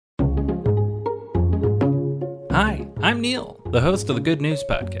Hi, I'm Neil, the host of the Good News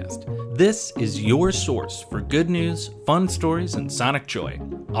Podcast. This is your source for good news, fun stories, and sonic joy.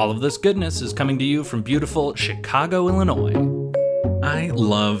 All of this goodness is coming to you from beautiful Chicago, Illinois. I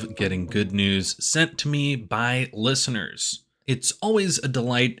love getting good news sent to me by listeners. It's always a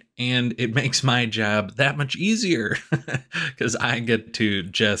delight, and it makes my job that much easier because I get to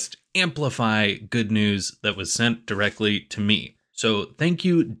just amplify good news that was sent directly to me. So thank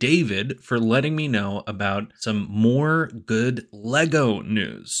you, David, for letting me know about some more good Lego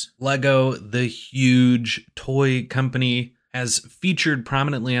news. Lego, the huge toy company, has featured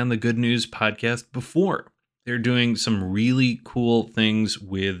prominently on the Good News Podcast before. They're doing some really cool things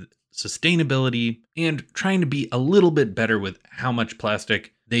with sustainability and trying to be a little bit better with how much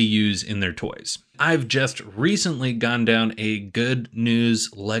plastic they use in their toys. I've just recently gone down a Good News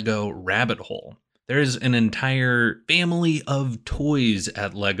Lego rabbit hole. There's an entire family of toys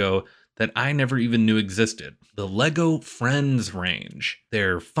at Lego that I never even knew existed. The Lego Friends range.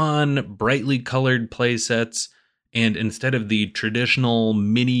 They're fun, brightly colored play sets, and instead of the traditional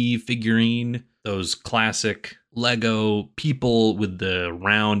mini figurine, those classic Lego people with the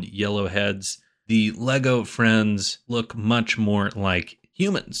round yellow heads, the Lego Friends look much more like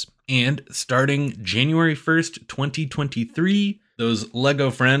humans. And starting January 1st, 2023, those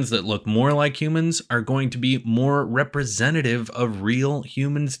Lego Friends that look more like humans are going to be more representative of real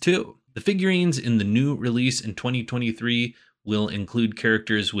humans too. The figurines in the new release in 2023 will include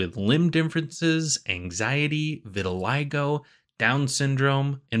characters with limb differences, anxiety, vitiligo, Down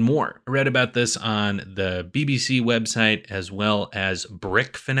syndrome, and more. I read about this on the BBC website as well as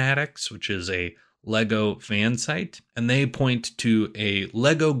Brick Fanatics, which is a Lego fan site, and they point to a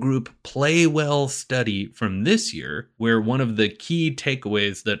Lego Group Play Well study from this year, where one of the key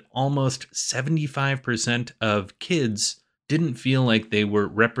takeaways that almost 75% of kids didn't feel like they were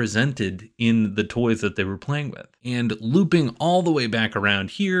represented in the toys that they were playing with. And looping all the way back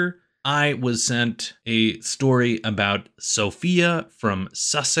around here, I was sent a story about Sophia from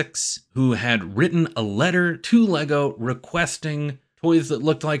Sussex, who had written a letter to Lego requesting toys that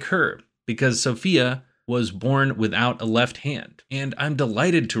looked like her, because Sophia was born without a left hand. And I'm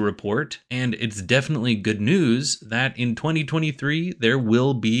delighted to report, and it's definitely good news, that in 2023, there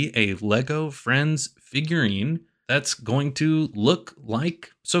will be a Lego Friends figurine that's going to look like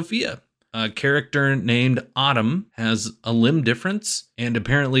Sophia. A character named Autumn has a limb difference, and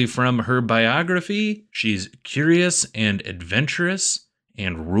apparently from her biography, she's curious and adventurous,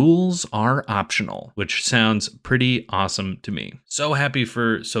 and rules are optional, which sounds pretty awesome to me. So happy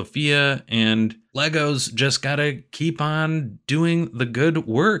for Sophia, and Lego's just gotta keep on doing the good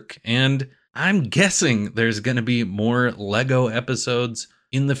work. And I'm guessing there's gonna be more Lego episodes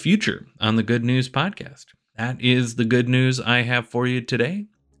in the future on the Good News Podcast. That is the good news I have for you today.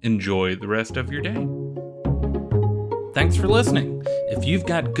 Enjoy the rest of your day. Thanks for listening. If you've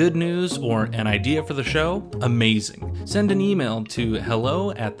got good news or an idea for the show, amazing. Send an email to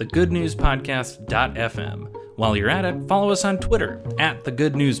hello@thegoodnewspodcast.fm. While you're at it, follow us on Twitter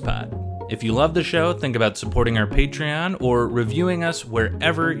 @thegoodnewspod. If you love the show, think about supporting our Patreon or reviewing us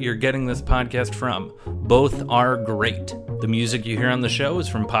wherever you're getting this podcast from. Both are great. The music you hear on the show is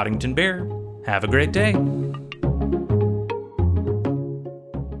from Poddington Bear. Have a great day.